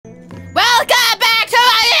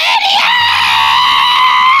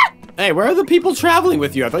Hey, where are the people traveling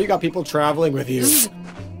with you? I thought you got people traveling with you.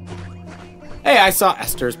 Hey, I saw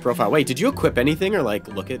Esther's profile. Wait, did you equip anything or like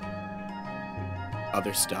look at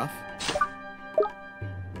other stuff?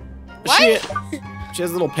 What? She has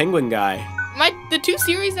a little penguin guy. The 2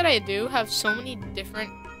 series that I do have so many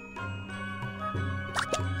different.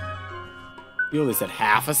 You only said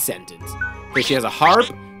half a sentence. Okay, she has a harp.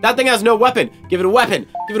 That thing has no weapon. Give it a weapon.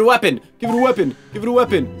 Give it a weapon. Give it a weapon. Give it a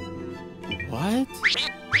weapon. What?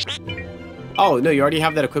 Oh no, you already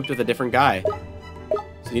have that equipped with a different guy.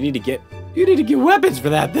 So you need to get weapons for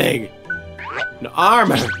that thing. An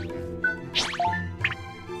armor.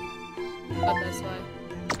 Oh, that's why.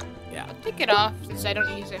 Yeah. I'll take it off since I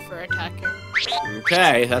don't use it for attacking.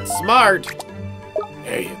 Okay, that's smart.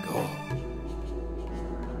 There you go.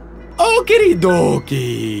 Okie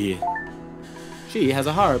dokie. She has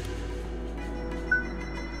a harp.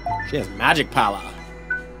 She has magic power.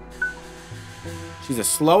 She's a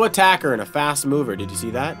slow attacker and a fast mover. Did you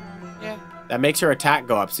see that? Yeah. That makes her attack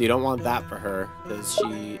go up, so you don't want that for her, because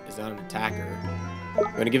she is not an attacker. You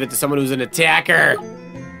want to give it to someone who's an attacker.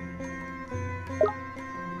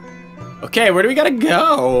 Okay, where do we gotta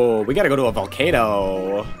go? We gotta go to a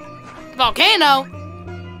volcano. Volcano?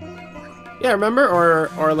 Yeah, remember?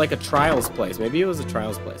 Or like a trials place. Maybe it was a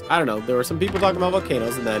trials place. I don't know. There were some people talking about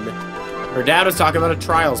volcanoes, and then her dad was talking about a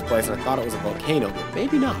trials place, and I thought it was a volcano, but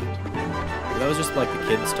maybe not. That was just like the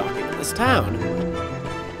kids talking in this town.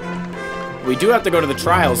 We do have to go to the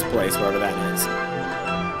trials place, wherever that is.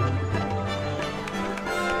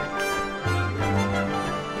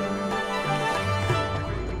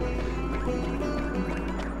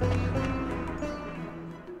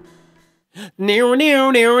 Near.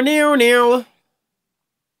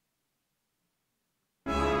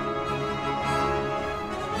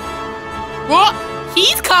 What?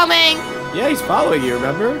 He's coming! Yeah, he's following you,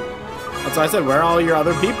 remember? That's why I said, where are all your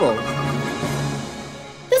other people?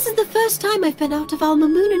 This is the first time I've been out of Alma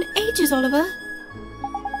Moon in ages, Oliver.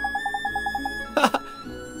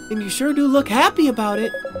 And you sure do look happy about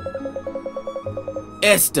it.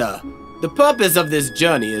 Esther, the purpose of this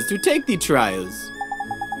journey is to take the trials.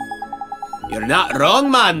 You're not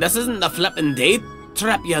wrong, man. This isn't the flippin' date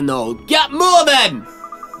trap, you know. Get moving!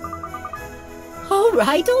 All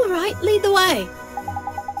right, lead the way.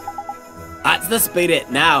 That's the spirit.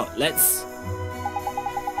 Now, let's...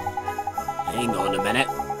 Hang on a minute.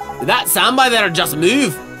 Did that soundbite there just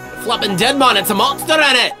move? Flippin' dead, man. It's a monster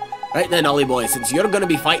in it. Right then, Ollie boy, since you're gonna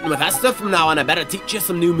be fighting with Esther from now on, I better teach you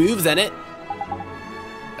some new moves in it.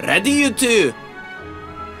 Ready, you two?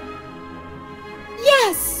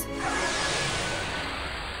 Yes!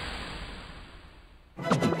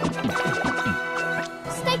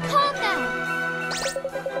 Stay calm now.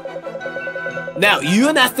 Now, you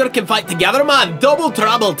and Esther can fight together, man. Double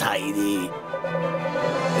trouble, tidy.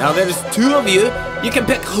 Now, there's 2 of you. You can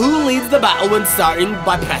pick who leads the battle when starting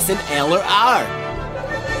by pressing L or R.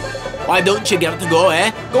 Why don't you give it a go,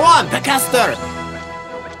 eh? Go on, pick Esther.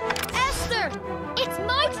 Esther, it's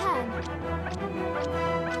my turn.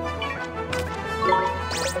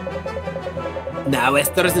 Now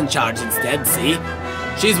Esther is in charge instead, see?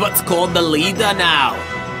 She's what's called the leader now.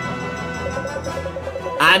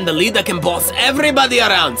 And the leader can boss everybody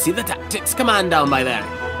around. See the tactics command down by there.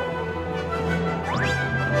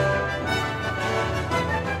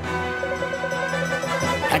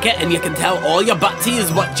 Pick it and you can tell all your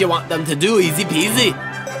butties what you want them to do, easy peasy.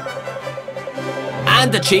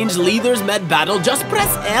 And to change leaders mid-battle, just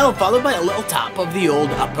press L followed by a little tap of the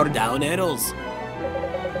old up or down arrows.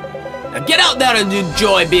 Now get out there and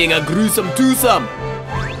enjoy being a gruesome twosome.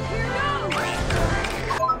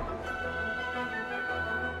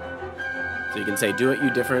 So you can say do what you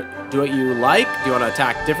like. Do you want to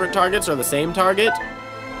attack different targets or the same target?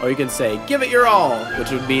 Or you can say give it your all, which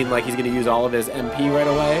would mean like he's going to use all of his MP right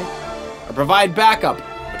away. Or provide backup,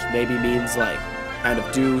 which maybe means like kind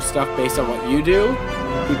of do stuff based on what you do.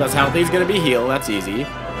 Keep us healthy is going to be heal, that's easy.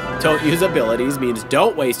 Don't use abilities means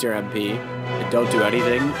don't waste your MP. And don't do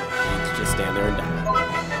anything, means just stand there and die.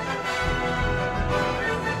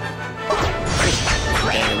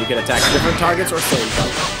 And you can attack different targets or same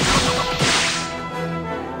targets.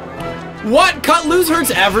 What? Cut loose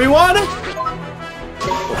hurts everyone?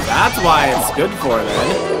 Well, that's why it's good for her then.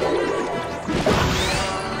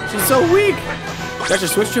 She's so weak. Jaxter,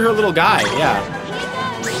 switch to her little guy, yeah.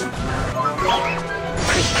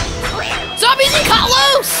 Stop using cut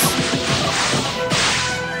loose!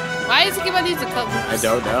 Why is he giving these a cut loose? I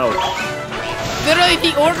don't know. Literally,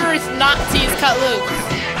 the order is not to use cut loose.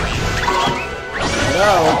 No.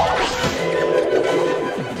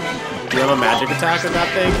 Do you have a magic attack with that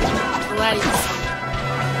thing? Let's.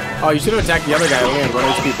 Oh, you should have attacked the other guy. Only had 1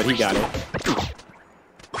 HP, but he got it.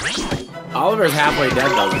 Oliver's halfway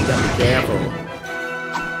dead, though. You gotta be careful.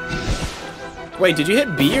 Wait, did you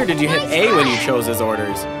hit B or did you hit A when you chose his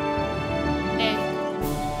orders? A.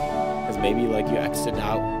 Because maybe, like, you exited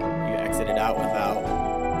out without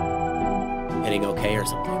hitting OK or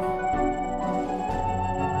something.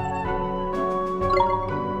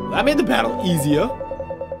 That made the battle easier.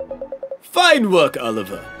 Fine work,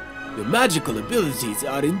 Oliver. Your magical abilities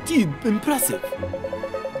are indeed impressive.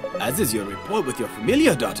 As is your report with your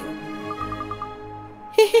familiar daughter.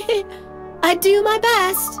 I do my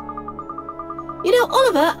best. You know,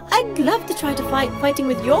 Oliver, I'd love to try to fighting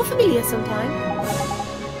with your familiar sometime.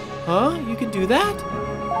 Huh? You can do that?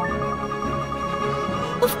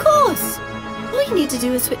 Of course. All you need to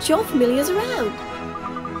do is switch your familiars around.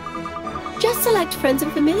 Just select friends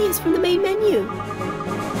and familiars from the main menu.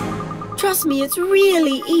 Trust me, it's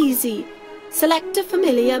really easy. Select a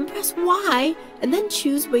familiar and press Y, and then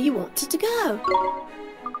choose where you want it to go.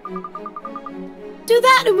 Do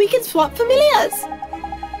that and we can swap familiars.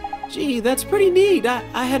 Gee, that's pretty neat.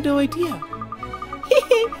 I had no idea.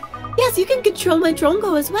 Yes, you can control my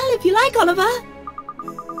Drongo as well if you like, Oliver.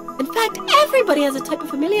 In fact, everybody has a type of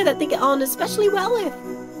familiar that they get on especially well with.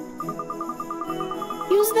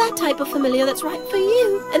 Use that type of familiar that's right for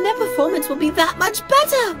you, and their performance will be that much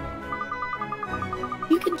better.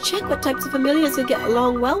 You can check what types of familiars you'll get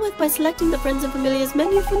along well with by selecting the Friends and Familiars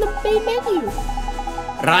menu from the main menu.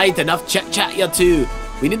 Right, enough chit-chat, you two.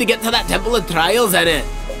 We need to get to that Temple of Trials, innit?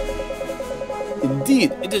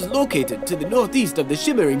 Indeed, it is located to the northeast of the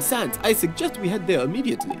Shimmering Sands. I suggest we head there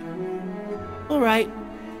immediately. Alright.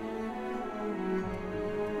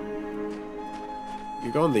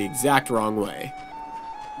 You're going the exact wrong way.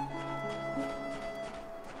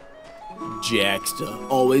 Jaxter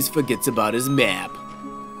always forgets about his map.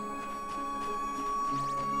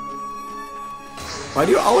 Why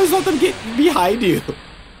do you always let them get behind you?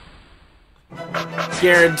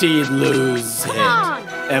 Guaranteed lose hit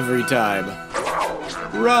every time.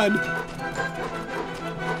 Run!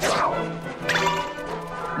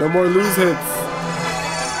 No more lose hits.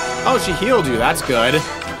 Oh, she healed you. That's good.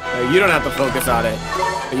 You don't have to focus on it.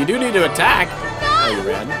 But you do need to attack. Oh, you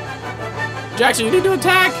ran. Jaxter, you need to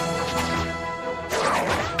attack.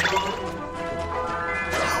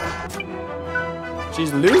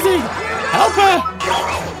 She's losing. Help her.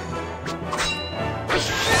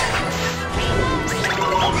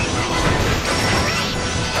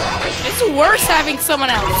 It's worse having someone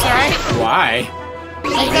else, alright? Why?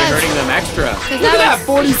 You're hurting them extra. Look now at that,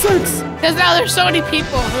 46. Because now there's so many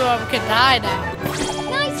people who can die now.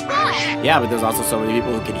 Nice fight. Yeah, but there's also so many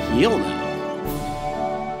people who can heal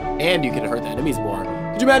now. And you can hurt the enemies more.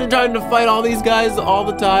 Could you imagine trying to fight all these guys all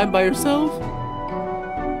the time by yourself?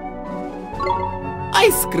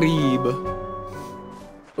 Ice cream.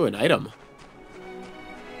 Ooh, an item.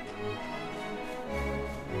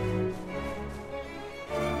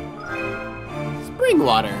 Spring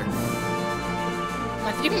water.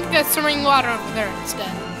 I think you can get spring water over there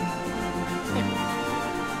instead.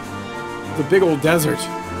 It's a big old desert.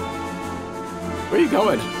 Where are you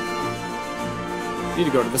going? You need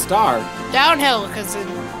to go to the star. Downhill, because in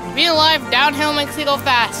real life, downhill makes you go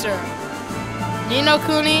faster. You know,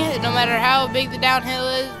 Kuni, no matter how big the downhill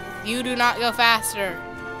is, you do not go faster.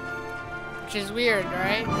 Which is weird,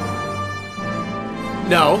 right?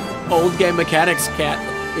 No, old game mechanics can't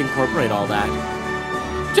incorporate all that.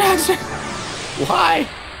 Jaxter! Why?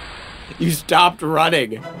 You stopped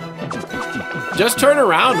running. Just turn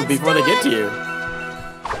around before they get to you.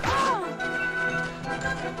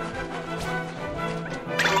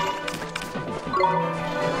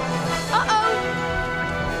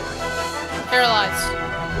 Paralyzed.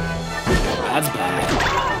 That's bad.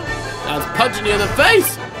 That's punching you in the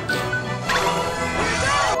face.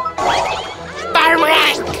 Fire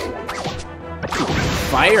rank!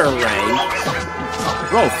 Fire rank?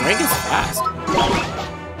 Bro, Frank is fast.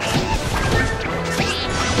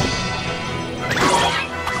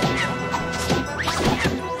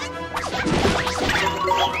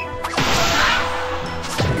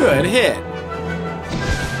 Good hit.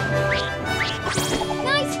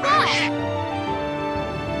 Nice fight.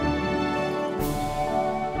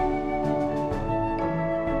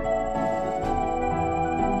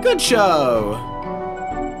 Good show.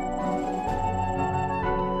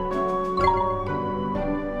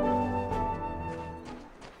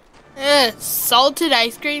 Salted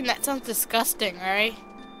ice cream? That sounds disgusting, alright?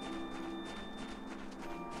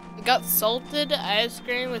 We got salted ice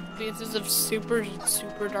cream with pieces of super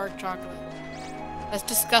dark chocolate. That's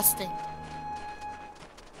disgusting.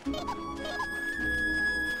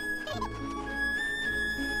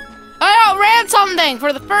 outran something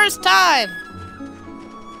for the first time.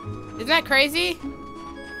 Isn't that crazy?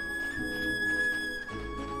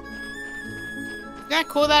 Isn't that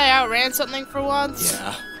cool that I outran something for once?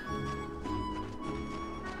 Yeah.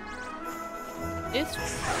 It's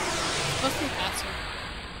supposed to be faster.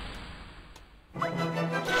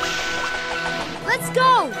 Let's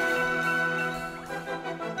go!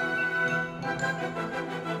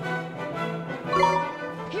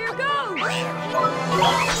 Here goes!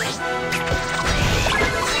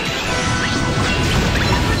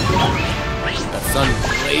 That sun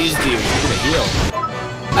blazed you. She's gonna heal.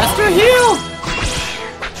 Esther, heal!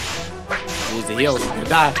 She needs to heal. She's gonna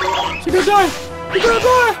die. She's gonna die. She's gonna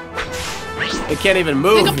die. It can't even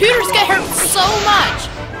move. The computers get hurt so much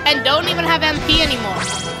and don't even have MP anymore.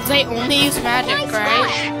 They only use magic,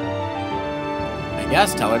 right? I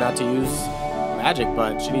guess tell her not to use magic,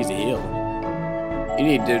 but she needs to heal. You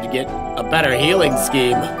need to get a better healing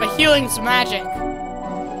scheme. But healing's magic.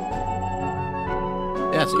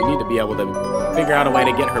 Yeah, so you need to be able to figure out a way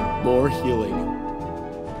to get her more healing.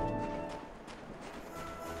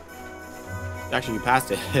 Actually, you passed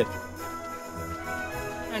it.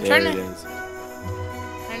 I'm There trying it to is.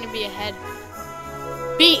 be ahead.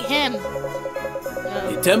 Beat him.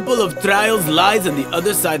 The Temple of Trials lies on the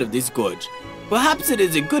other side of this gorge. Perhaps it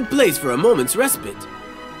is a good place for a moment's respite.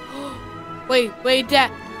 Wait,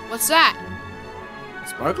 Dad. What's that?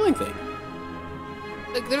 Sparkling thing.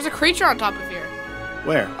 Like, there's a creature on top of here.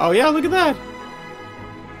 Where? Oh yeah, look at that.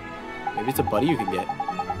 Maybe it's a buddy you can get.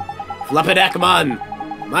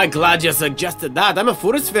 Flappedackman! My glad you suggested that. I'm a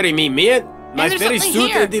forest fairy, mate. My there's fairy something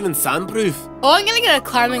suit here. isn't even soundproof. Oh, I'm gonna get a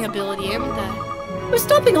climbing ability, ain't I? We're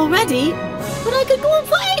stopping already? But I could go on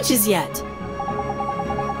for ages yet.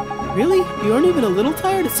 Really? You aren't even a little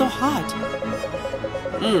tired? It's so hot.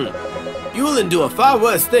 You will endure far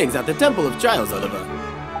worse things at the Temple of Trials, Oliver.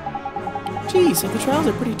 Gee, so the trials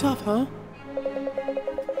are pretty tough, huh?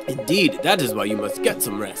 Indeed, that is why you must get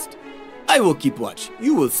some rest. I will keep watch.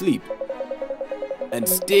 You will sleep. And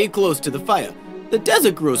stay close to the fire. The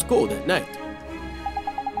desert grows cold at night.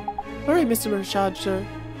 All right, Mr. Rashad, sir.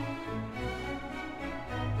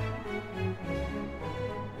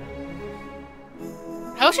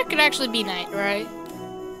 I wish it could actually be night, right?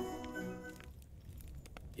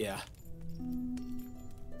 Yeah.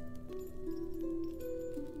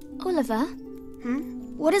 Oliver?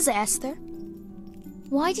 What is it, Esther?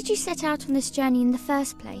 Why did you set out on this journey in the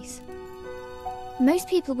first place? Most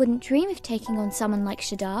people wouldn't dream of taking on someone like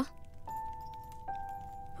Shadar.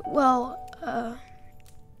 Well,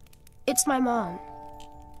 it's my mom.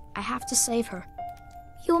 I have to save her.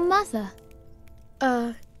 Your mother?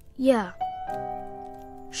 Yeah.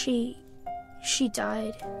 She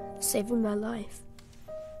died, saving my life.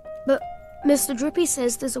 But Mr. Drippy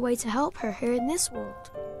says there's a way to help her here in this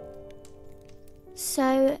world.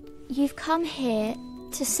 So, you've come here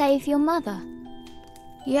to save your mother?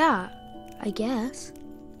 Yeah, I guess.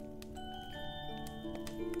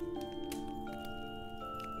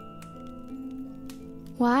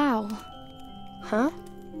 Wow. Huh?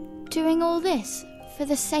 Doing all this for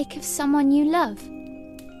the sake of someone you love?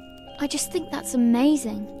 I just think that's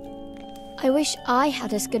amazing. I wish I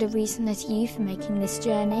had as good a reason as you for making this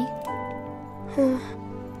journey.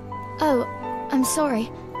 Oh, I'm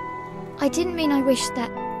sorry. I didn't mean I wish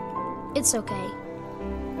that... It's okay.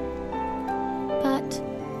 But...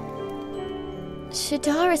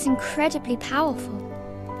 Shadar is incredibly powerful.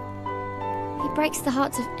 He breaks the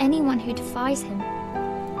hearts of anyone who defies him.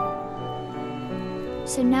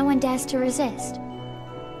 So no one dares to resist.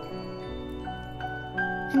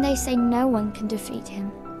 And they say no one can defeat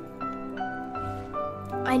him.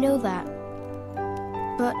 I know that.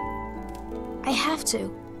 But I have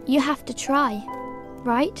to. You have to try,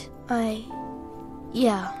 right?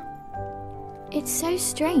 Yeah. It's so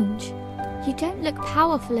strange. You don't look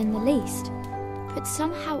powerful in the least. But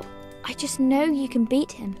somehow, I just know you can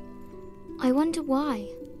beat him. I wonder why.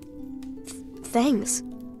 Thanks.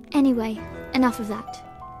 Anyway, enough of that.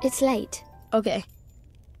 It's late. Okay.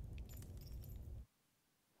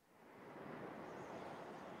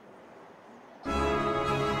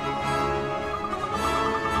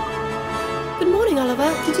 Good morning,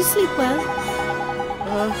 Oliver. Did you sleep well?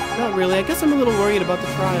 Not really. I guess I'm a little worried about the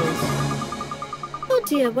trials. Oh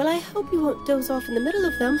dear, well I hope you won't doze off in the middle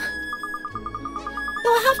of them.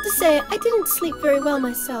 Though I have to say, I didn't sleep very well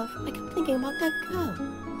myself. I kept thinking about that girl,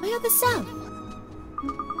 my other self.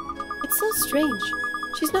 It's so strange.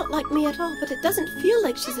 She's not like me at all, but it doesn't feel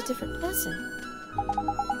like she's a different person.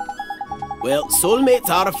 Well, soulmates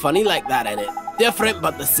are funny like that, ain't it? Different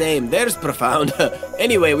but the same. There's profound.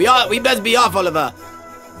 Anyway, we best be off, Oliver.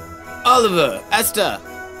 Oliver, Esther,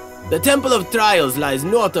 The Temple of Trials lies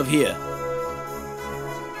north of here.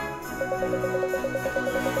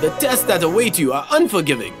 The tests that await you are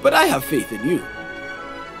unforgiving, but I have faith in you.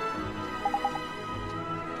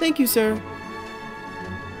 Thank you, sir.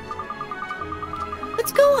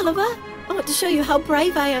 Let's go, Oliver. I want to show you how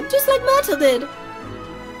brave I am, just like Myrtle did.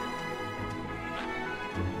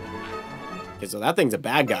 Okay, so that thing's a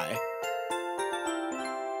bad guy.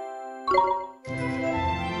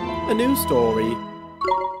 A new story.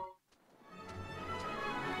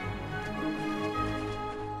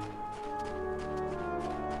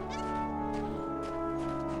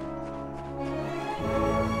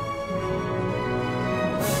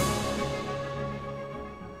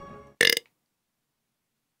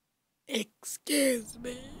 Excuse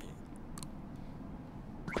me.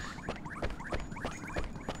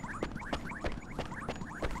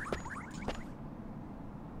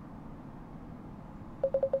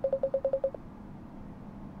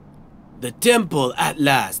 The temple at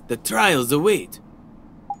last. The trials await.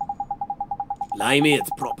 Blimey, it's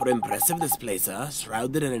proper impressive, this place, huh?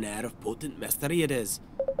 Shrouded in an air of potent mystery it is.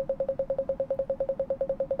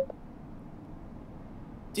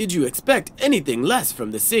 Did you expect anything less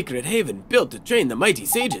from the sacred haven built to train the mighty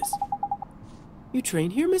sages? You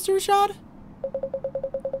train here, Mr. Rashad?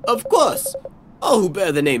 Of course! All who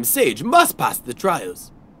bear the name Sage must pass the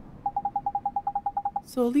trials.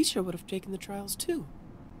 So Alicia would have taken the trials too.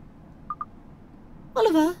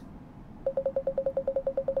 Oliver?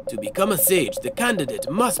 To become a sage, the candidate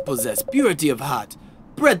must possess purity of heart,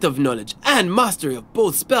 breadth of knowledge, and mastery of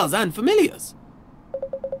both spells and familiars.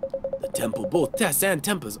 The temple both tests and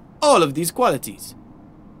tempers all of these qualities.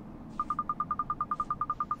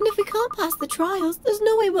 And if we can't pass the trials, there's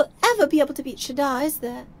no way we'll ever be able to beat Shaddai, is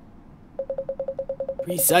there?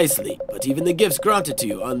 Precisely, but even the gifts granted to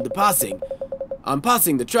you on passing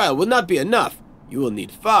the trial will not be enough. You will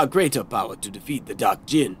need far greater power to defeat the Dark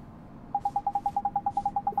Djinn.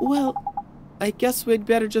 Well, I guess we'd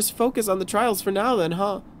better just focus on the trials for now then,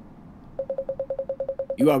 huh?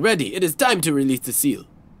 You are ready. It is time to release the seal.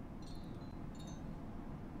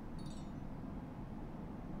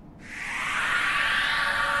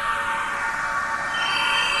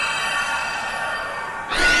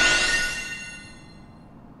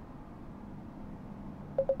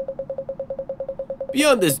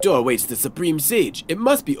 Beyond this door waits the Supreme Sage. It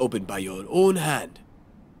must be opened by your own hand.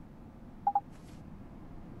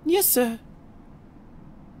 Yes, sir.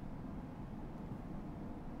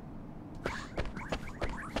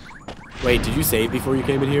 Wait, did you save before you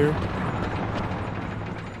came in here?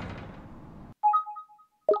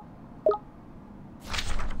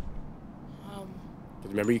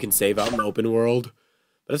 Remember, you can save out in the open world,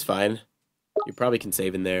 but it's fine. You probably can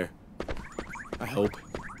save in there. I hope.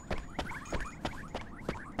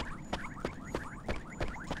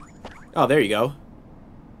 Oh, there you go.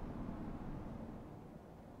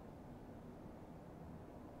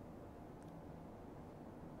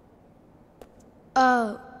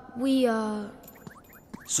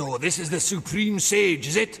 So this is the Supreme Sage,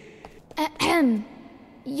 is it?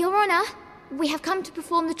 Your Honor, we have come to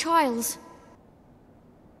perform the trials.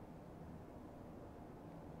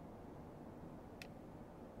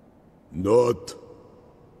 Not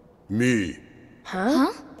me.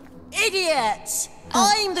 Huh? Idiots!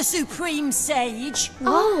 I'm the Supreme Sage.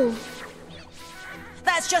 Oh.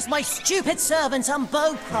 That's just my stupid servant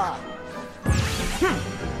Umbopa.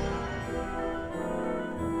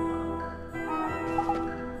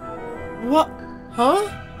 What? Huh?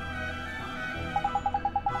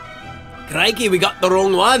 Crikey, we got the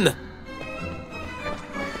wrong one!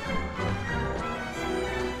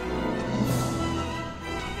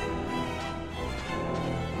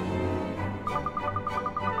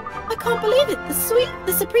 I can't believe it.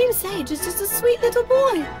 The Supreme Sage is just a sweet little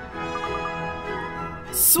boy.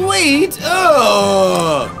 Sweet?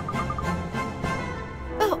 Oh!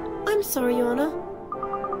 Oh, I'm sorry, Your Honor.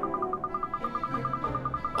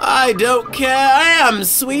 I don't care. I am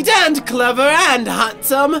sweet and clever and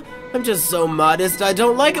handsome. I'm just so modest. I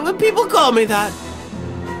don't like it when people call me that.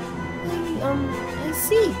 I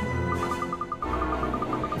see.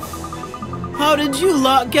 How did you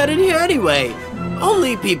lot get in here anyway?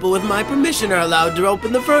 Only people with my permission are allowed to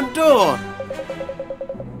open the front door.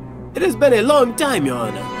 It has been a long time, Your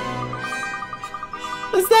Honor.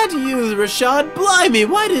 Is that you, Rashad? Blimey,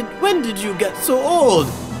 when did you get so old?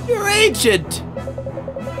 You're ancient.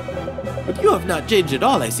 But you have not changed at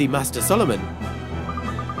all, I see, Master Solomon.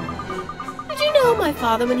 Did you know my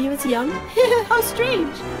father when he was young? How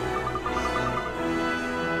strange.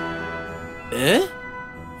 Eh?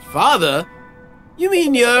 Father? You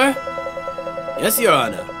mean you're... Yes, Your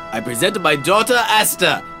Honor. I present my daughter,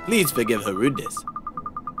 Asta, Please forgive her rudeness.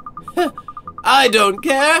 I don't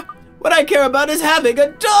care. What I care about is having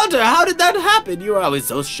a daughter. How did that happen? You are always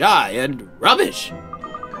so shy and rubbish.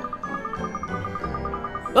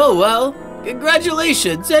 Oh, well,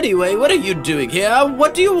 congratulations. Anyway, what are you doing here?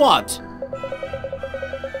 What do you want?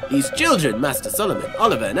 These children, Master Solomon,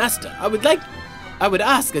 Oliver, and Asta, I would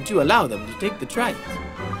ask that you allow them to take the trials.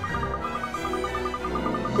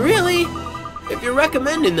 Really? If you're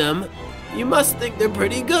recommending them, you must think they're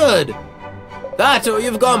pretty good. That or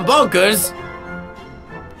you've gone bonkers.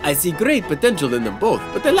 I see great potential in them both,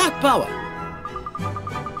 but they lack power.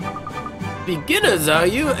 Beginners, are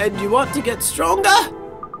you? And you want to get stronger?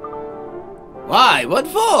 Why? What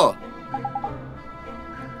for?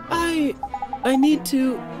 I need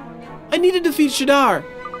to defeat Shadar.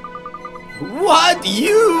 What?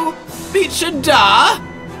 You beat Shadar?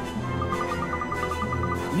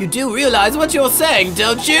 You do realize what you're saying,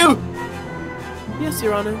 don't you? Yes,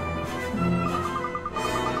 Your Honor.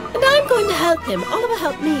 And I'm going to help him. Oliver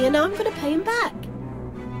helped me, and I'm going to pay him back.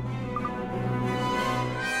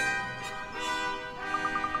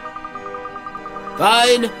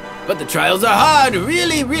 Fine, but the trials are hard,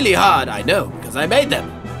 really, really hard. I know, because I made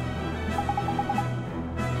them.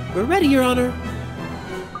 We're ready, Your Honor.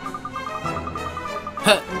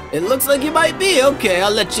 Huh, it looks like you might be. Okay,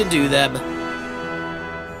 I'll let you do them.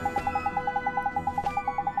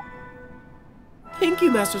 Thank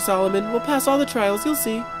you, Master Solomon. We'll pass all the trials, you'll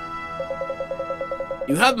see.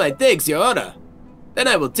 You have my thanks, Your Honor. Then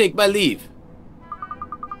I will take my leave.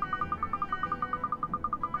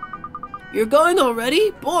 You're going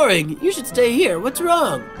already? Boring. You should stay here. What's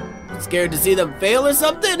wrong? Scared to see them fail or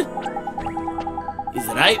something? He's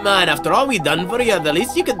right, man. After all we done for you, the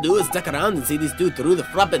least you can do is stick around and see these two through the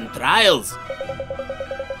flippin' trials.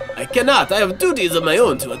 I cannot. I have duties of my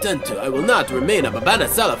own to attend to. I will not remain a Babana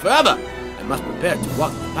seller forever. I must prepare to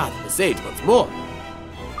walk the path of the sage once more.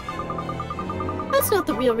 That's not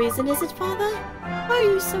the real reason, is it, Father? Why are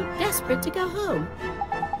you so desperate to go home?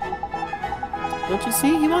 Don't you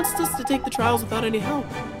see? He wants us to take the trials without any help.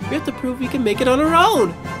 We have to prove we can make it on our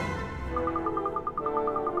own.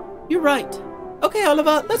 You're right. Okay,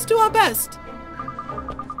 Oliver, let's do our best.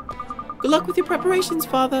 Good luck with your preparations,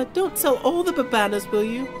 Father. Don't sell all the Babanas, will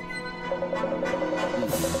you?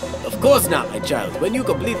 Of course not, my child. When you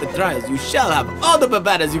complete the trials, you shall have all the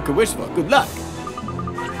Babanas you can wish for. Good luck.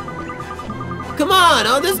 Come on,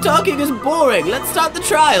 all this talking is boring. Let's start the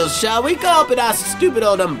trials, shall we? Go up and ask stupid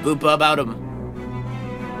old Mboopa about them.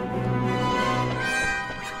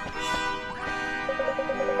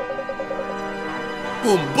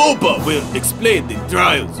 Mboopa will explain the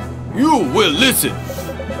trials. You will listen.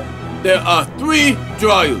 There are 3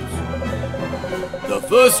 trials. The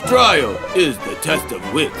first trial is the Test of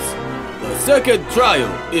Wits. The second trial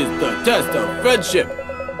is the Test of Friendship.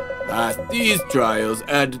 Pass these trials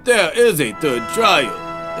and there is a third trial,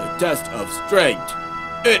 the Test of Strength.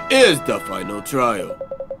 It is the final trial.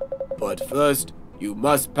 But first, you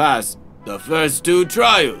must pass the first 2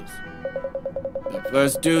 trials. The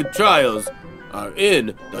first 2 trials are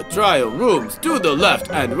in the trial rooms to the left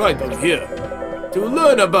and right of here. To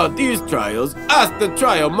learn about these trials, ask the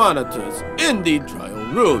trial monitors in the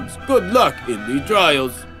trial rooms. Good luck in the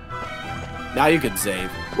trials. Now you can save.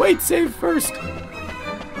 Wait, save first.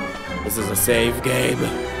 This is a save game.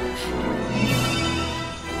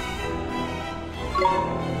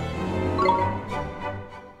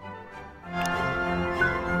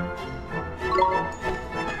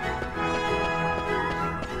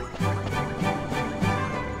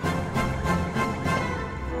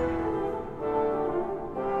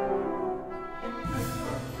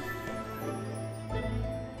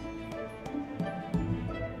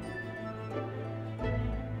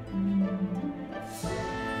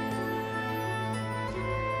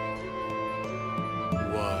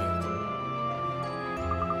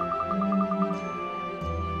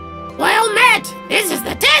 Well met! This is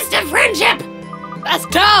the Test of Friendship! That's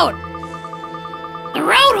Toad! The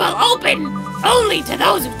road will open only to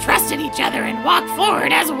those who trusted each other and walk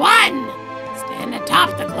forward as one! Stand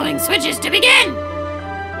atop the glowing switches to begin!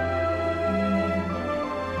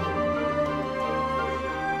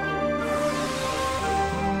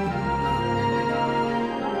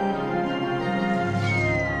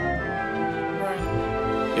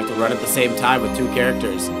 You have to run at the same time with 2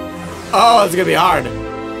 characters. Oh, it's gonna be hard.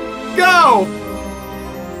 Go!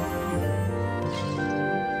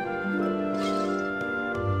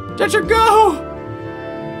 Jaxter, go!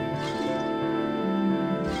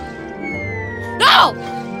 Go!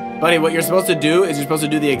 Buddy, what you're supposed to do is you're supposed to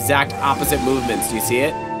do the exact opposite movements. Do you see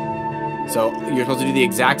it? So you're supposed to do the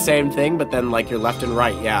exact same thing, but then like your left and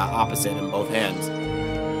right. Yeah, opposite in both hands.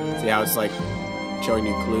 See how it's like showing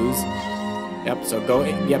you clues? Yep, so go,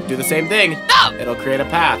 yep, do the same thing. No! It'll create a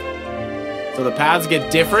path. So the paths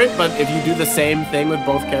get different, but if you do the same thing with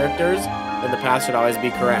both characters, then the path should always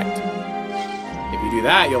be correct. If you do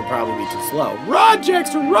that, you'll probably be too slow. Run,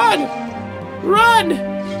 Jaxter, run!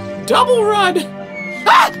 Run! Double run!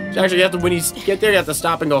 Ah! Jaxter, you have to, when you get there, you have to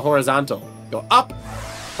stop and go horizontal. Go up,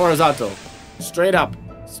 horizontal. Straight up.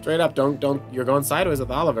 Straight up, don't, you're going sideways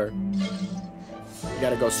with Oliver. You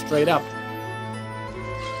gotta go straight up.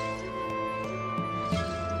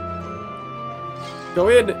 Go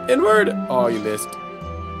in, inward. Oh, you missed.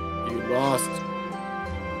 You lost.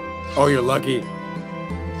 Oh, you're lucky.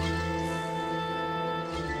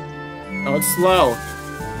 Oh, it's slow.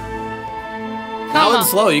 Now it's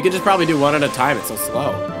slow. You could just probably do one at a time. It's so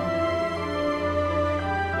slow.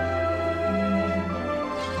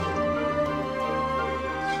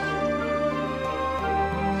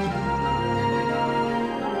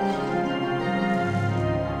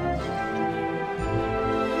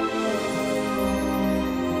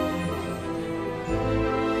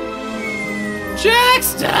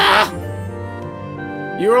 Jaxter!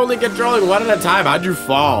 You were only controlling one at a time. How'd you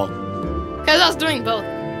fall? Because I was doing both.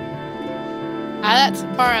 That's the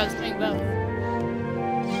part I was doing both.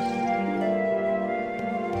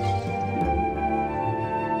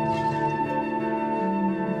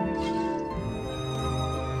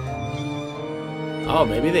 Oh,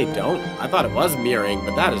 maybe they don't. I thought it was mirroring,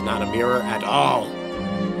 but that is not a mirror at all.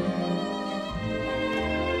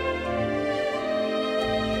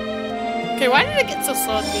 Okay, why did it get so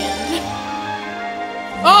slow at the end?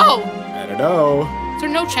 Oh! I don't know. Is there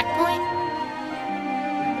no checkpoint?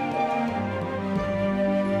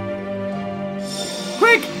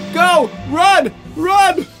 Quick! Go! Run!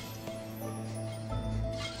 Run!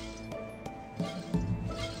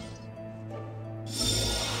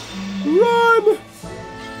 Run!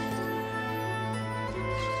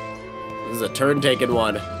 This is a turn-taking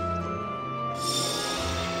one.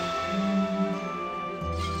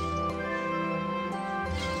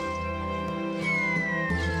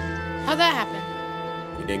 How'd that happen?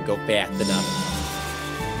 You didn't go fast enough.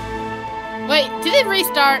 Wait, did it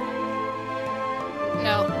restart?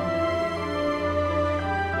 No.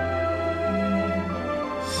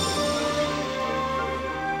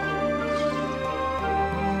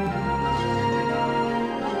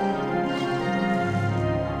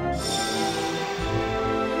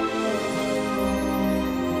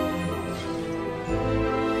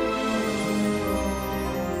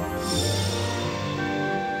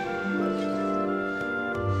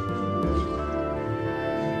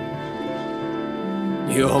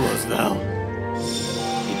 You almost fell.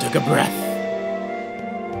 You took a breath.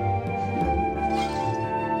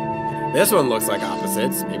 This one looks like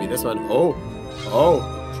opposites. Maybe this one. Oh. Oh.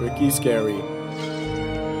 Tricky, scary.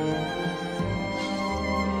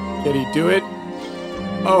 Can he do it?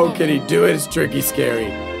 Oh, can he do it? It's tricky,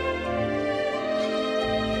 scary.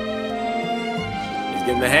 He's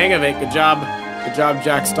getting the hang of it. Good job. Good job,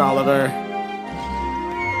 Jaxter Oliver.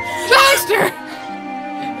 Jaxter!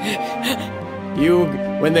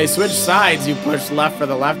 When they switch sides, you push left for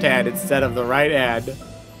the left hand instead of the right hand.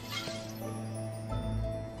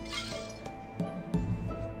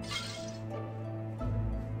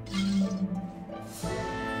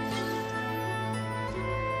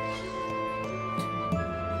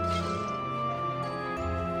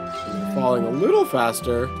 You're falling a little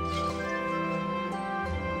faster.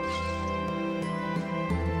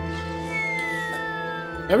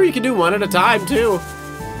 Remember, you can do one at a time, too.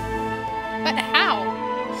 But how?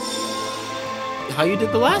 How you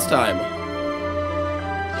did the last time.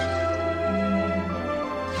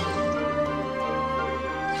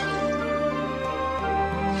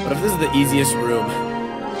 What if this is the easiest room?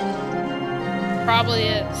 Probably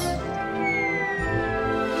is.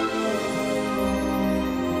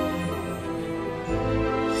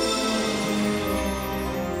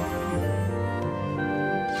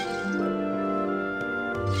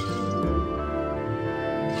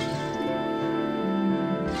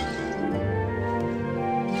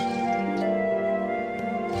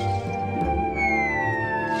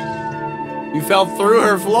 You fell through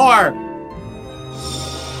her floor!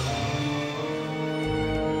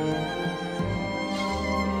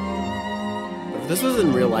 What if this was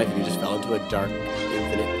in real life and you just fell into a dark,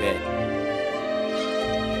 infinite pit?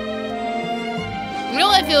 In real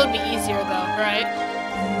life, it would be easier, though, right?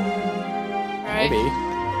 Right? Maybe.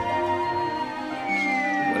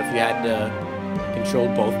 What if you had to control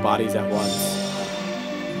both bodies at once?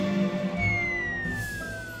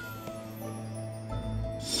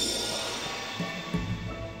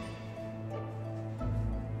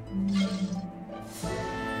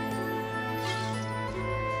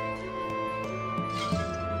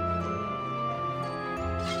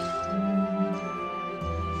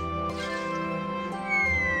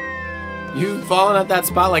 You've fallen at that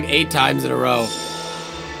spot like 8 times in a row.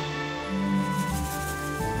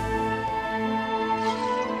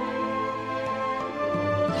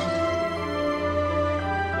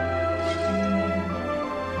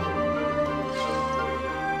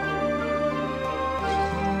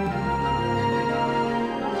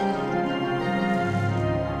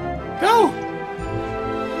 Go!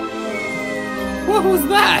 What was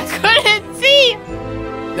that? Couldn't see.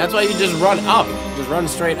 That's why you just run up. Just run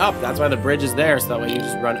straight up. That's why the bridge is there, so that way you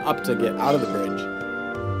just run up to get out of the bridge.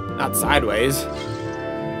 Not sideways.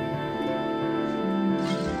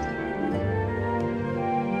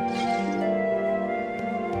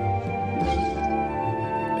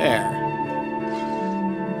 There.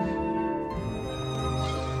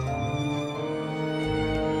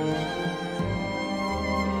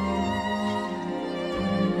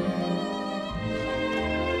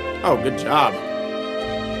 Oh, good job.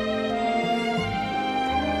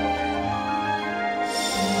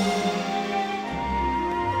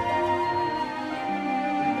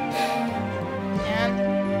 And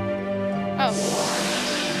oh,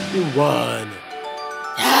 You won.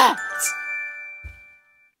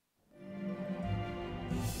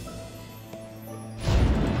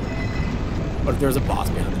 What if there's a boss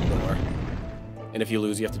behind the door? And if you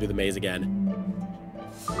lose, you have to do the maze again.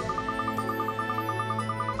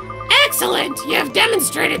 Excellent! You have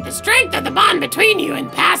demonstrated the strength of the bond between you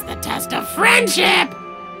and passed the test of friendship!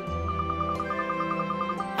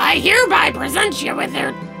 I hereby present you with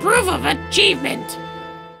their proof of achievement.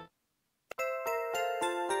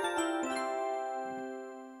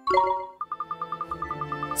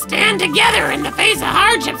 Stand together in the face of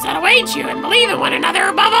hardships that await you and believe in one another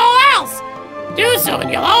above all else. Do so and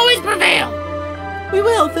you'll always prevail. We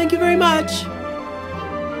will, thank you very much.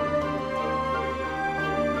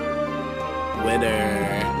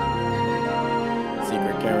 Winner.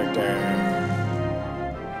 Secret character.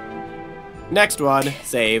 Next one.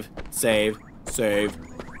 Save, save, save.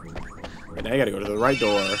 And now you gotta go to the right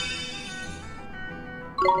door.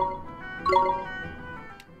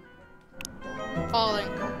 falling.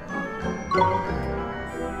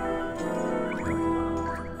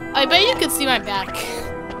 I bet you could see my back.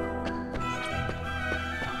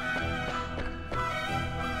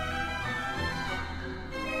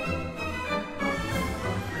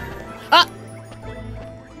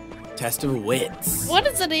 Test of Wits. What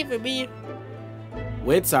does that even mean?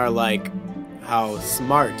 Wits are like how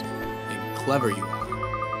smart and clever you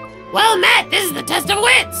are. Well met, this is the Test of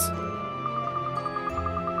Wits!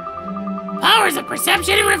 Powers of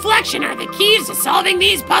perception and reflection are the keys to solving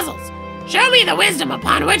these puzzles. Show me the wisdom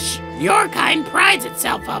upon which your kind prides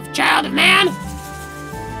itself of, child of man.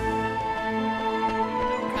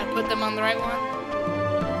 Gotta put them on the right one.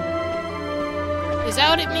 Is that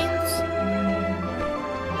what it means?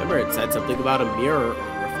 Remember, it said something about a mirror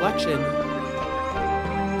or reflection.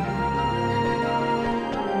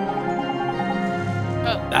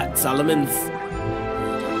 Oh. That Solomon's.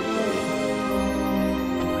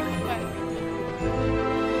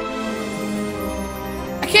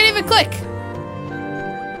 I can't even click.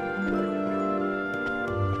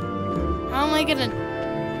 How am I gonna?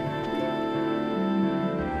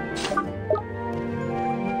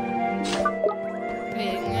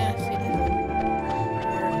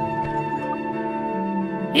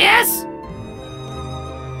 Yes?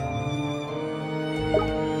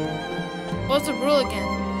 What's the rule again?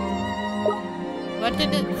 What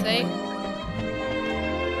did it say?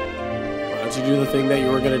 Why don't you do the thing that you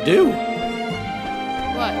were gonna do?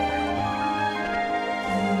 What?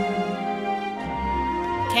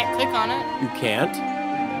 Can't click on it. You can't?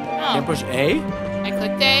 No. Can't push A? I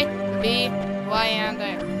clicked A, B, Y, and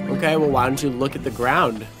A. Okay, well, why don't you look at the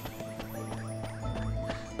ground?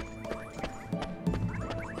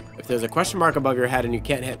 If there's a question mark above your head and you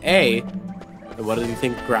can't hit A, then what do you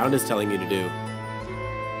think ground is telling you to do?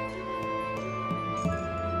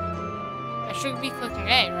 I should be clicking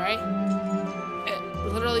A, right?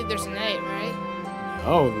 Literally, there's an A, right?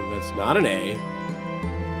 Oh, that's not an A.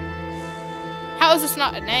 How is this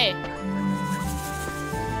not an A?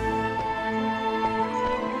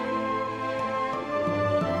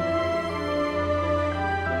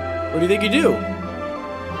 What do you think you do?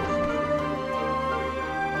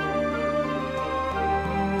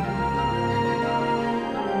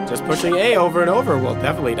 Just pushing A over and over will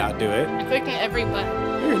definitely not do it. I'm clicking every button.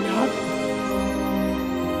 No, you're not.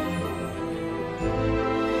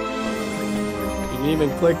 You didn't even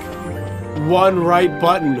click one right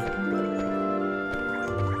button.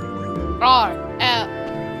 R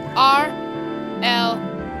L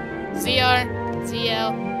Z R Z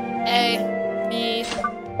L A B.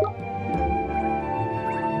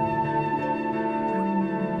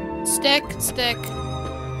 Stick, stick.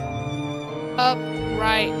 Up,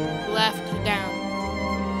 right, left, down.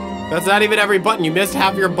 That's not even every button. You missed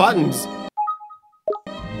half your buttons. What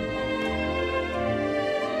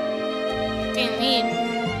do you mean?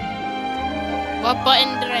 What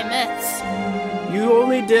button did I miss? You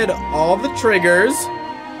only did all the triggers,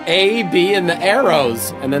 A, B, and the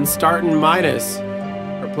arrows, and then start and minus,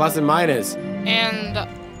 or plus and minus. And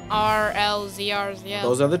R, L, Z, R, Z, L.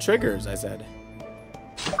 Those are the triggers, I said.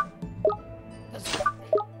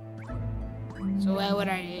 So what would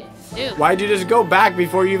I do? Why'd you just go back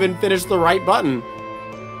before you even finished the right button?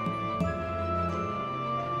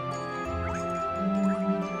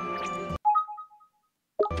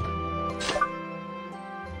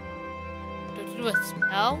 Did it do a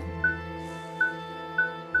spell?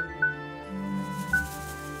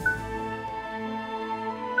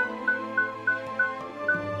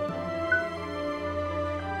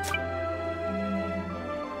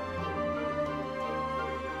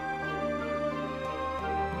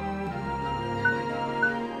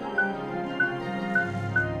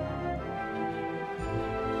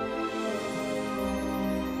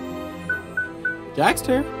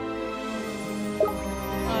 Jaxter,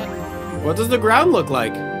 What? what does the ground look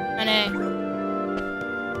like? An A.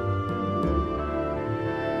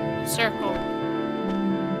 Circle.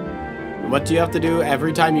 What do you have to do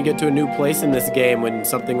every time you get to a new place in this game when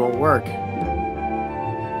something won't work? Click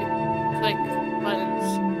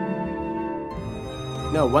buttons.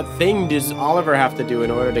 No, what thing does Oliver have to do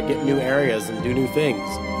in order to get new areas and do new things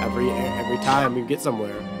every time you get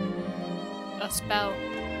somewhere? A spell.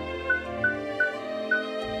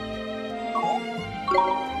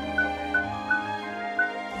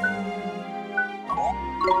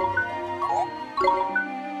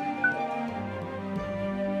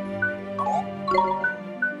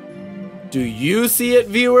 Do you see it,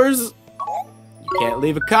 viewers? You can't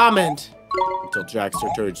leave a comment until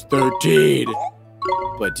Jaxter turns 13.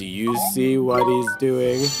 But do you see what he's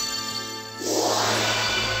doing?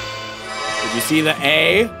 Did you see the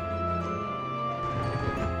A?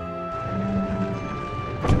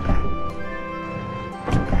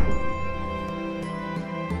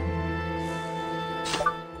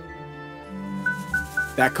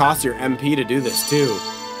 That costs your MP to do this too.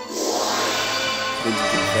 Means you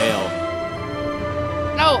can fail.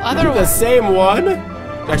 No, other Do the one. same one?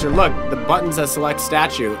 Jaxter, look, the buttons that select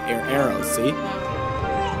statue are arrows, see?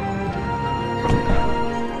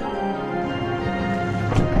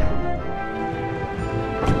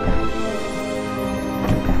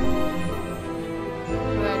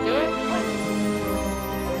 Did I do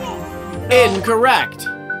it? Incorrect.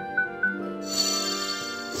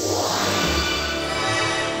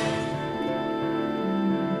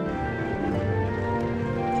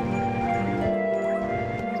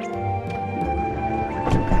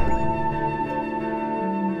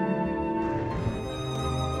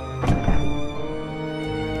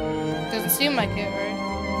 Doesn't seem like it, right?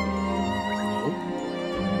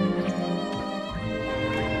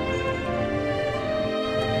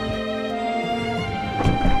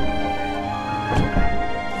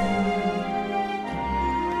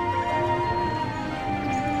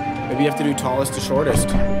 Maybe you have to do tallest to shortest.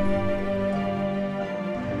 So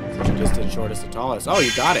you just did shortest to tallest. Oh,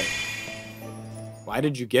 you got it. Why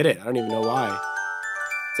did you get it? I don't even know why.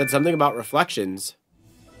 It said something about reflections.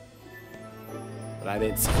 But I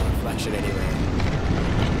didn't see a reflection anywhere.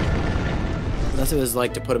 Unless it was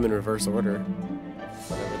like to put them in reverse order.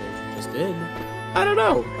 Whatever they just did. I don't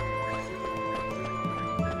know.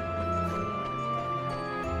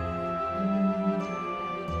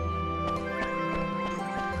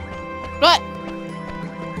 What?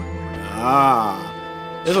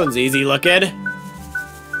 Ah. This one's easy looking.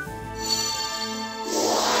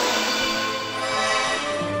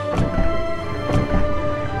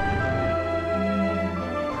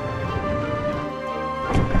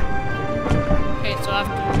 Okay, so I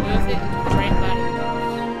have to move it into the right button.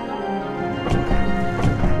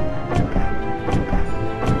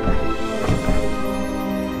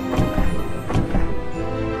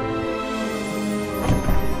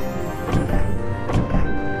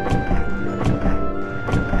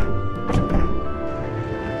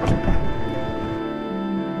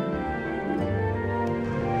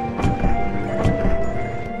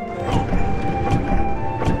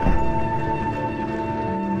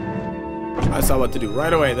 I saw what to do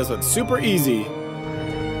right away. This one's super easy. You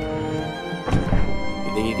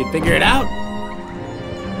think you can figure it out?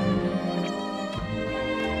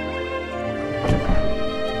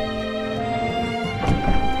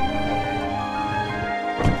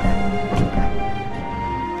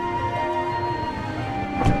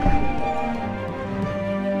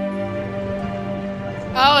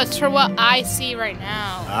 Oh, it's for what I see right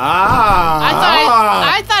now. Ah.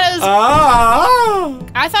 I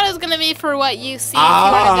thought it was gonna be for what you see if you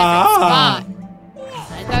were in a different spot.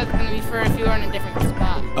 I thought it was gonna be for if you were in a different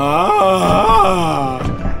spot.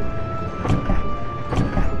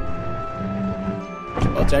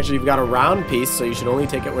 Well, it's actually, you've got a round piece, so you should only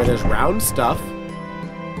take it where there's round stuff.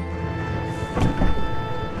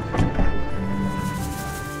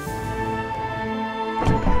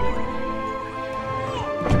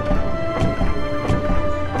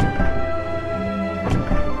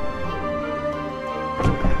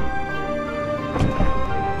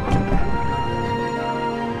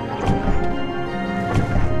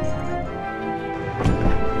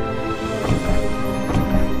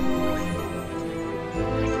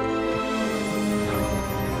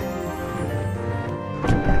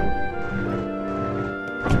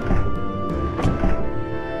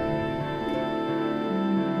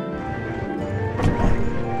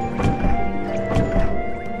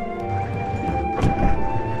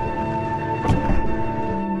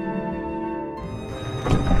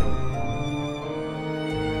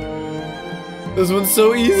 This one's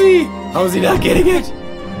so easy. How is he not getting it?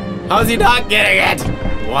 How is he not getting it?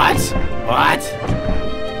 What? What?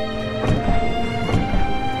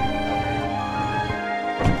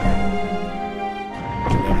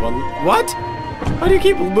 What? Why do you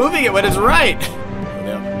keep moving it when it's right? We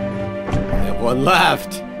have one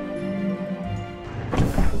left.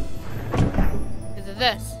 Is it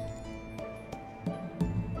this?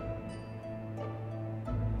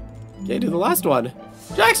 Okay, do the last one.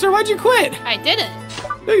 Jaxter, why'd you quit? I didn't.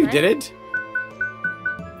 No, you Right? didn't.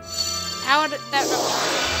 How did that?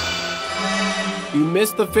 You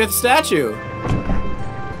missed the 5th statue.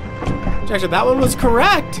 Jaxter, that one was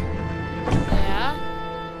correct. Yeah.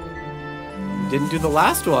 You didn't do the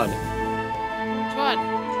last one. Which one?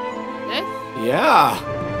 This? Yeah.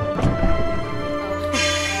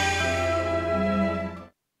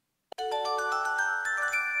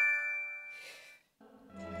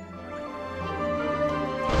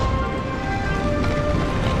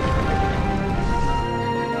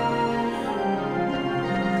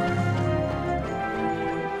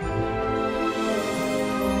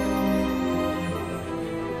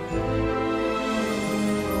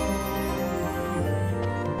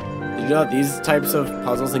 You know, these types of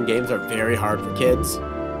puzzles and games are very hard for kids.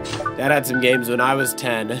 Dad had some games when I was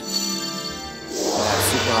 10 that had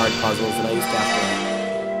super hard puzzles, and I used to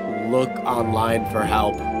have to look online for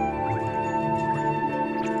help.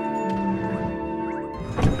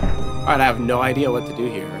 Alright, I have no idea what to do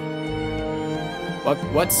here.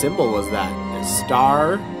 What symbol was that? There's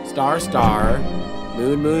star, star, star,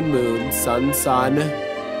 moon, moon, moon, sun, sun,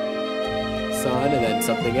 sun, and then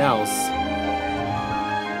something else.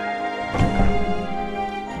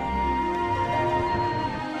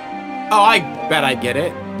 Oh, I bet I get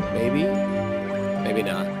it. Maybe? Maybe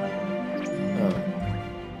not. Oh.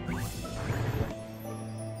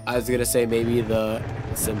 I was gonna say maybe the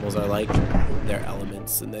symbols are like their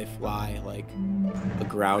elements and they fly, like a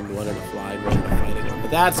ground one and a flying one and a fighting one.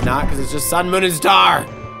 But that's not, because it's just sun, moon, and star!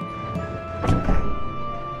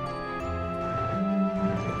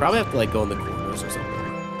 I probably have to like go in the corners or something.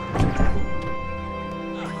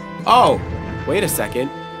 Oh! Wait a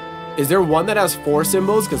second. Is there one that has 4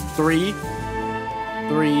 symbols? Because 3,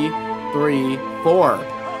 3, 3, 4.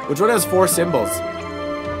 Which one has 4 symbols? You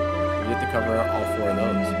have to cover all 4 of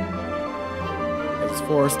those. There's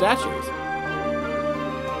 4 statues.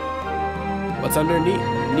 What's underneath?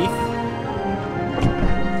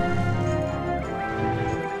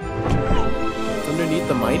 What's underneath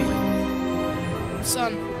the mighty?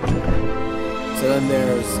 Sun. So then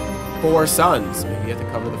there's 4 suns. Maybe you have to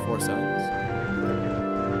cover the 4 suns.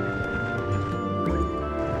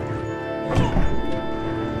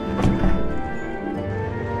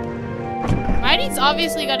 Mighty's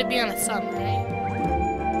obviously got to be on a sun, right?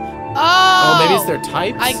 Oh! Oh, maybe it's their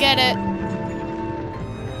types? I get it.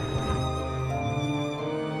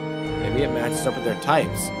 Maybe it matches up with their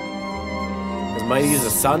types. Because Mighty is a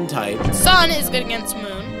sun type. Sun is good against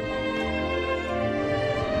moon.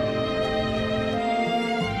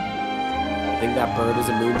 I think that bird is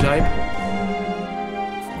a moon type.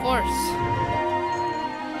 Of course.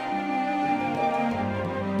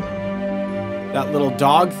 That little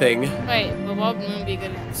dog thing. Wait, but what would moon be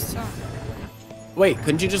good against sun? Wait,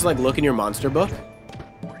 couldn't you just like look in your monster book?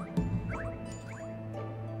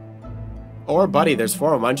 Or buddy, there's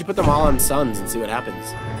 4 of them. Why don't you put them all on suns and see what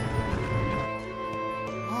happens?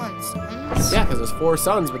 On suns? Yeah, because there's 4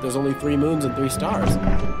 suns, but there's only 3 moons and 3 stars.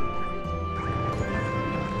 Yeah,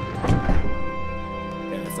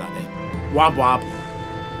 that's not it. Womp womp.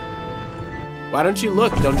 Why don't you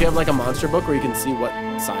look? Don't you have like a monster book where you can see what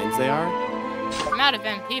signs they are? I'm out of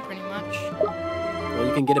MP pretty much. Well,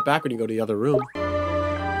 you can get it back when you go to the other room.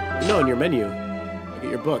 No, in your menu. Look at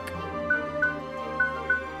your book.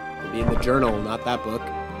 It'd be in the journal, not that book.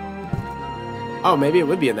 Oh, maybe it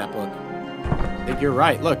would be in that book. I think you're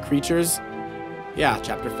right. Look, creatures. Yeah,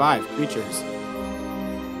 chapter 5, creatures.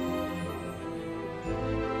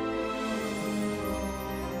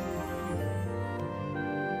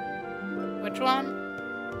 Which one?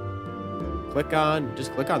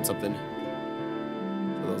 Just click on something.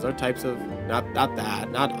 So those are types of, not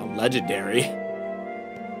that, not a legendary.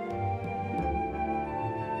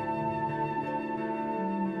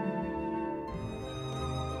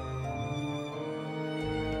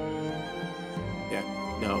 Yeah,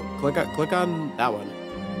 no, click on that one.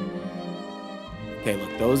 Okay,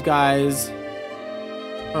 look, those guys.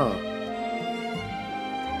 Huh.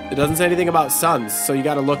 It doesn't say anything about suns, so you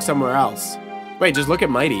gotta look somewhere else. Wait, just look at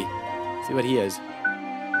Mighty. See what he is.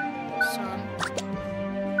 Sun.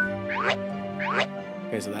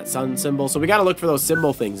 Okay, so that sun symbol. So we gotta look for those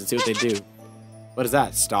symbol things and see what they do. What is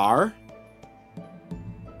that? Star?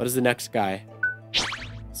 What is the next guy?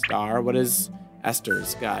 Star. What is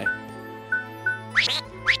Esther's guy?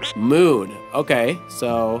 Moon. Okay,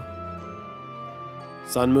 so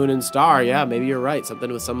sun, moon, and star. Yeah, maybe you're right.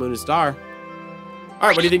 Something with sun, moon, and star. All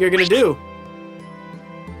right, what do you think you're gonna do?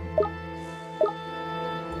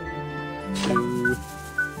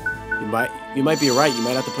 You might be right. You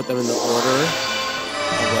might have to put them in the order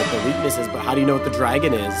of like the weaknesses. But how do you know what the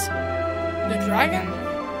dragon is? The dragon?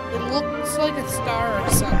 It looks like a star or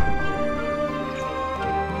sun.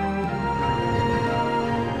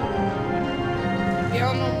 We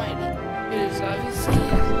all know Mighty. It is obviously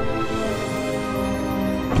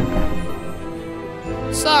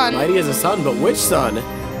sun. Mighty is a sun, but which sun?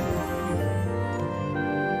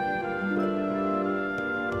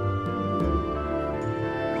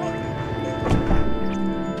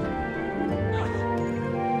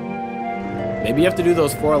 Maybe you have to do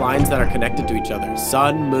those 4 lines that are connected to each other.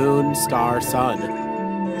 Sun, moon, star, sun.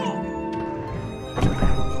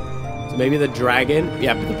 So maybe the dragon,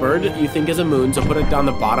 yeah, the bird you think is a moon, so put it down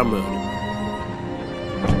the bottom moon.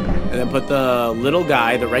 And then put the little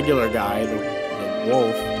guy, the regular guy, the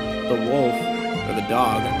wolf, or the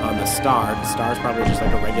dog on the star. The star's probably just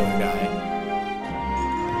like a regular guy.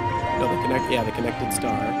 No, the connected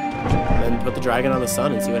star. And then put the dragon on the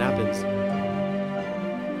sun and see what happens.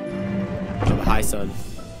 Oh, the high sun.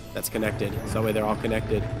 That's connected. So that way they're all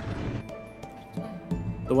connected.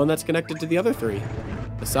 The one that's connected to the other 3.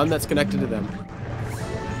 The sun that's connected to them.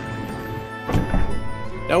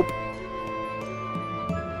 Nope.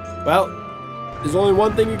 Well, there's only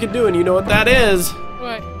one thing you can do, and you know what that is.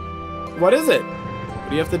 What? What is it? What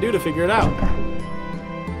do you have to do to figure it out?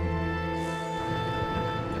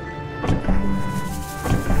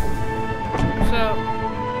 So,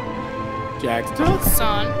 Jaxter?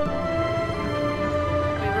 sun.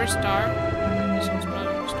 Wait, where's star? This one's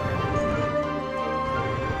probably a star.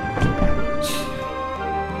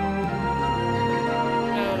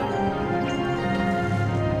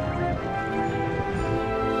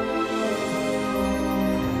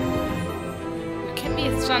 It can be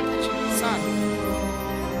the sun touching the sun.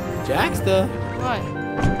 Jaxter? What?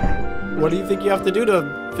 What do you think you have to do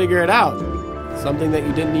to figure it out? Something that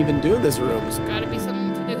you didn't even do in this room. It's gotta be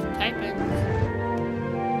something to do with typing.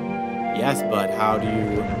 Yes, but how do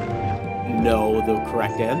you know the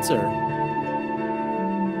correct answer?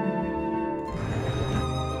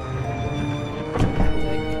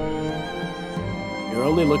 You're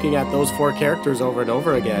only looking at those 4 characters over and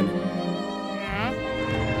over again. Yeah.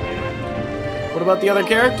 What about the other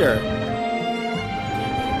character?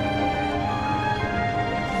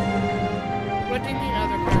 What do you mean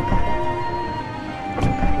other character?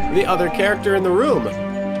 The other character in the room.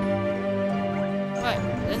 What?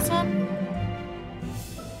 This one?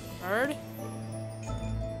 Bird?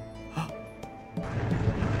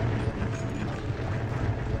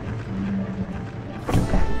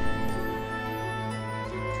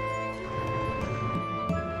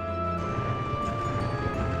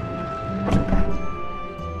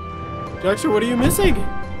 Jaxter, what are you missing?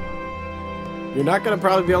 You're not gonna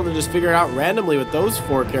probably be able to just figure it out randomly with those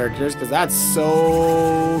 4 characters, because that's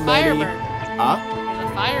so many. Firebird. Huh? There's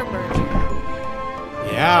a firebird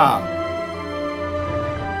here. Yeah.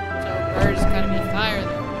 So bird's gotta be fire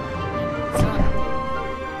then. Sun.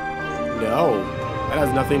 No. That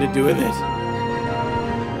has nothing to do with it.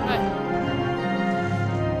 What?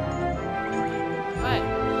 What?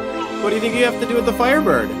 What do you think you have to do with the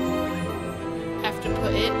Firebird? Have to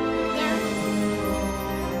put it there?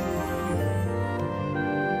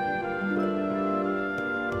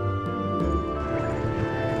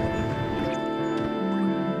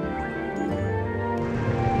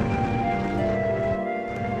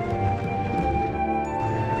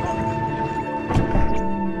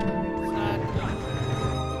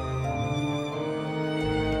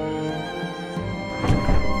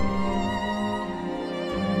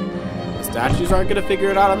 statues aren't gonna figure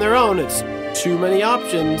it out on their own. It's too many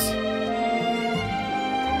options.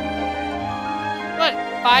 What?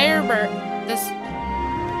 Firebird. This.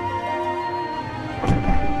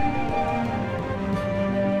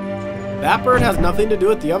 That bird has nothing to do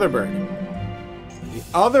with the other bird. The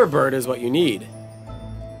other bird is what you need.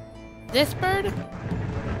 This bird?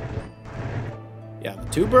 Yeah, the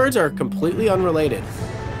two birds are completely unrelated.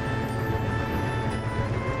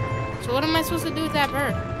 So what am I supposed to do with that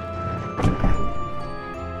bird?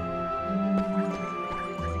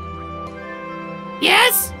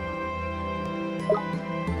 Yes?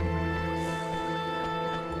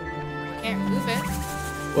 Can't move it.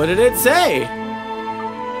 What did it say?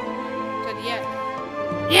 Said yes.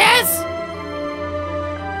 Yes?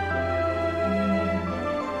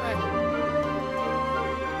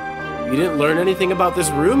 What? You didn't learn anything about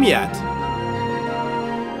this room yet.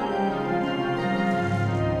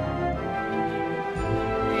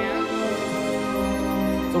 Yeah.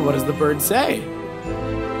 So what does the bird say?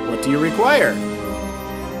 What do you require?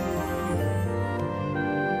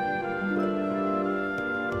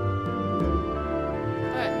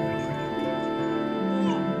 What?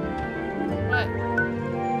 What?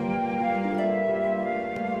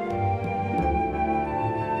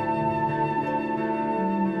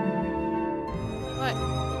 What?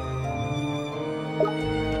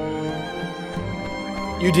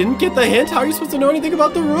 You didn't get the hint? How are you supposed to know anything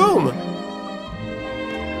about the room?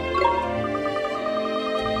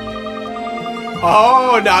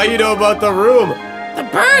 Oh, now you know about the room. The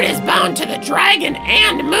bird is bound to the dragon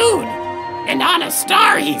and moon, and on a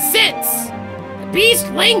star he sits. The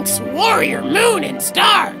beast links warrior, moon, and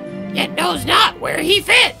star, yet knows not where he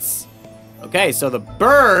fits. Okay, so the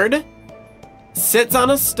bird sits on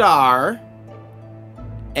a star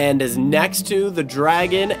and is next to the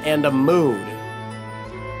dragon and a moon.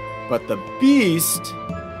 But the beast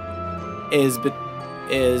is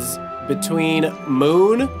between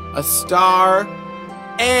moon, a star,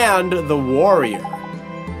 and the warrior.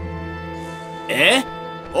 Eh?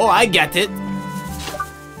 Oh, I get it.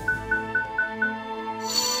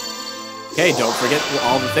 Okay, don't forget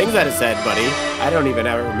all the things that it said, buddy. I don't even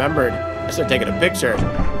ever remembered. I should have taken a picture.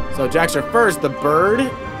 So, Jaxter, first, the bird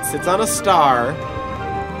sits on a star.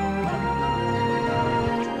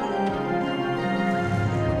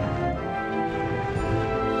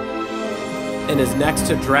 And is next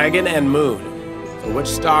to dragon and moon. So which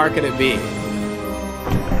star could it be?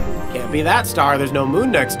 Can't be that star, there's no moon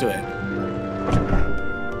next to it.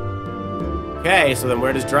 Okay, so then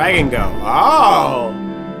where does dragon go? Oh!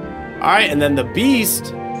 Alright, and then the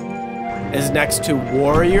beast is next to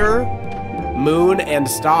warrior, moon, and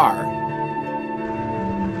star.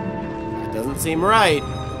 That doesn't seem right.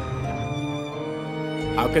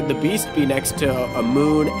 How could the beast be next to a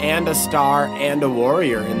moon and a star and a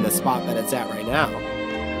warrior in the spot that it's at right now?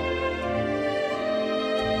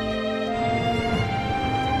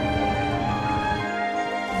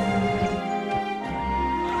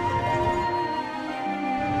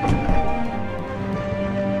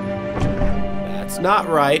 That's not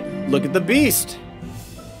right. Look at the beast.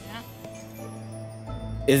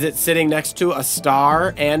 Is it sitting next to a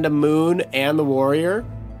star and a moon and the warrior?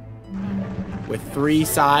 With 3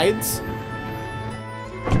 sides.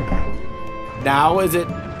 Now is it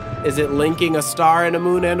linking a star and a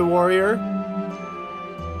moon and a warrior?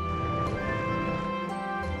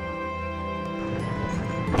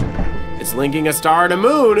 It's linking a star and a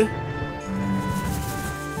moon.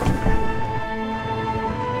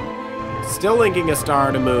 Still linking a star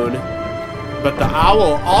and a moon. But the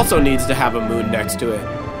owl also needs to have a moon next to it.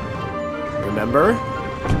 Remember?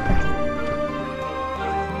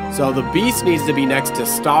 So the beast needs to be next to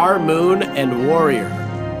star, moon, and warrior.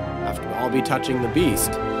 Have to all be touching the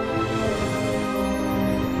beast.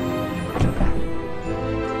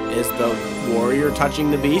 Is the warrior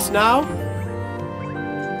touching the beast now?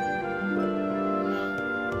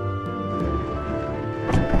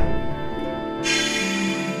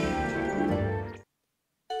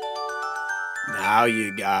 Now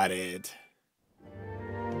you got it.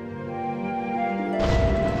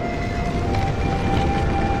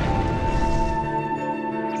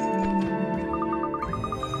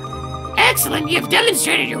 Excellent, you've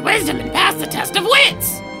demonstrated your wisdom and passed the test of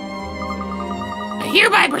wits. I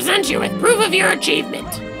hereby present you with proof of your achievement.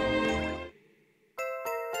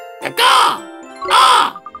 Caw!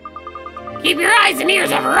 Ah! Keep your eyes and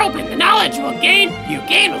ears ever open. The knowledge you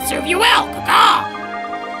gain will serve you well. Caw!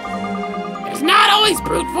 It is not always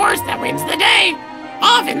brute force that wins the day.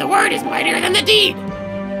 Often the word is mightier than the deed.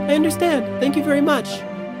 I understand. Thank you very much.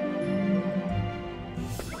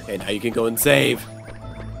 Okay, now you can go and save.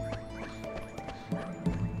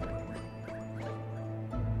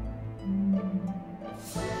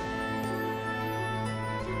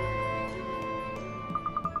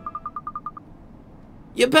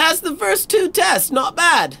 You passed the first 2 tests, not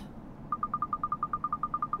bad.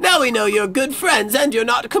 Now we know you're good friends and you're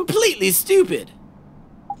not completely stupid.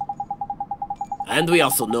 And we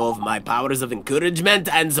also know of my powers of encouragement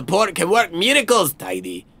and support can work miracles,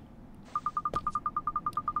 Tidy.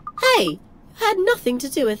 Hey, you had nothing to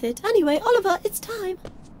do with it. Anyway, Oliver, it's time.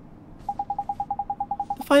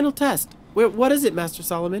 The final test. What is it, Master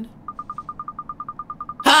Solomon?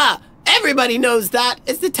 Ha! Everybody knows that.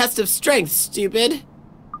 It's the test of strength, stupid.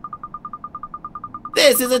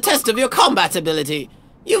 This is a test of your combat ability.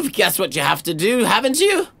 You've guessed what you have to do, haven't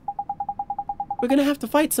you? We're gonna have to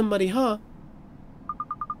fight somebody, huh?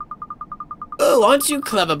 Oh, aren't you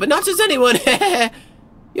clever, but not just anyone.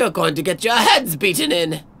 You're going to get your heads beaten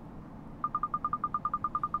in.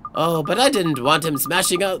 Oh, but I didn't want him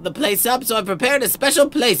smashing out the place up, so I prepared a special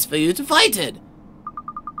place for you to fight in.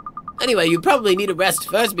 Anyway, you probably need a rest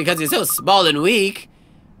first because you're so small and weak.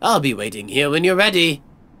 I'll be waiting here when you're ready.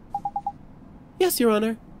 Yes, Your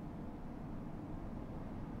Honor.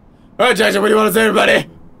 Alright, Jaxter, what do you want to say, everybody?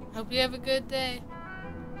 Hope you have a good day.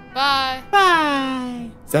 Bye. Bye.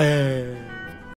 Say.